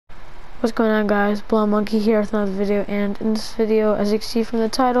What's going on, guys? Blonde Monkey here with another video, and in this video, as you can see from the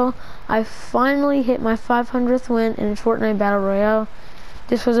title, I finally hit my 500th win in Fortnite Battle Royale.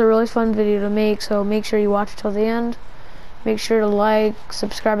 This was a really fun video to make, so make sure you watch it till the end. Make sure to like,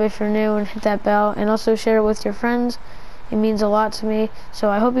 subscribe if you're new, and hit that bell, and also share it with your friends. It means a lot to me,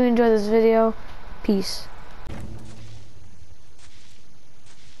 so I hope you enjoy this video. Peace.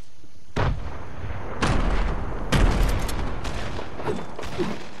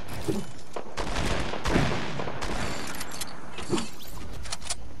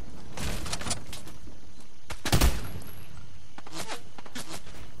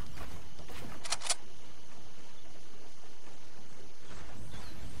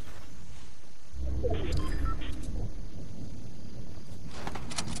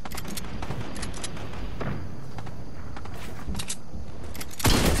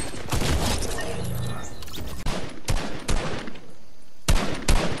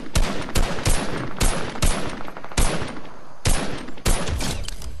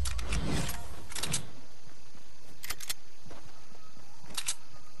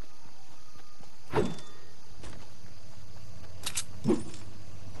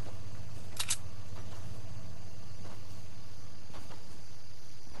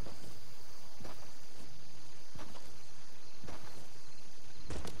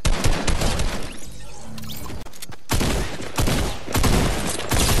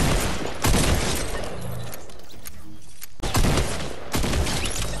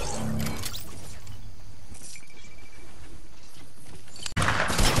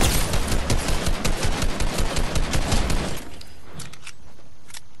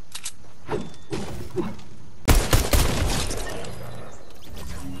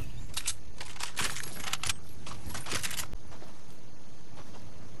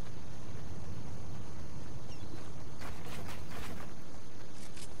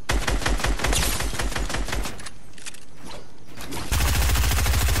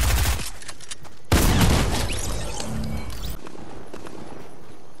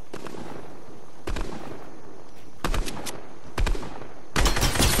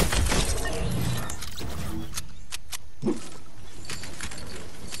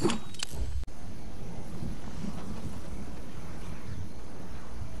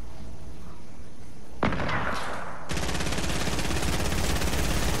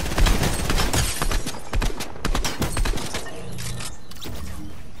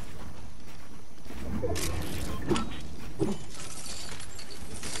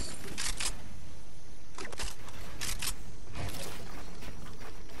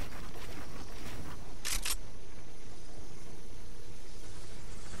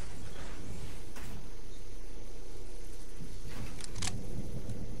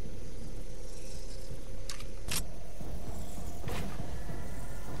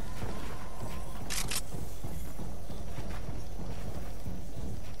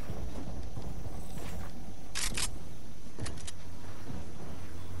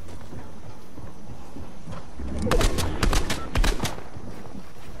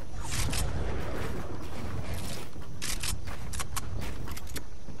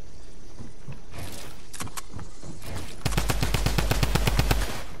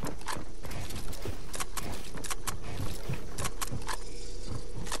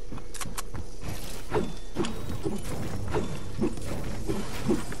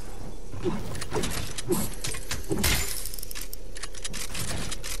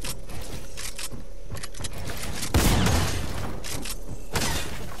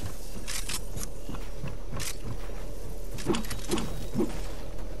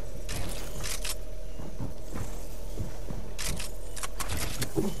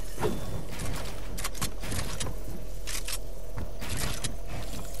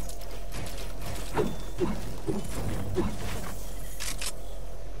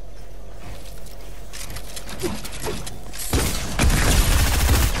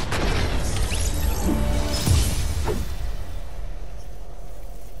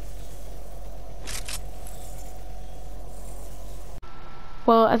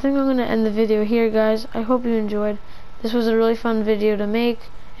 Well, I think I'm going to end the video here, guys. I hope you enjoyed. This was a really fun video to make,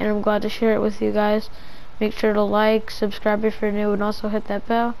 and I'm glad to share it with you guys. Make sure to like, subscribe if you're new, and also hit that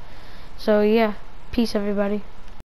bell. So yeah, peace everybody.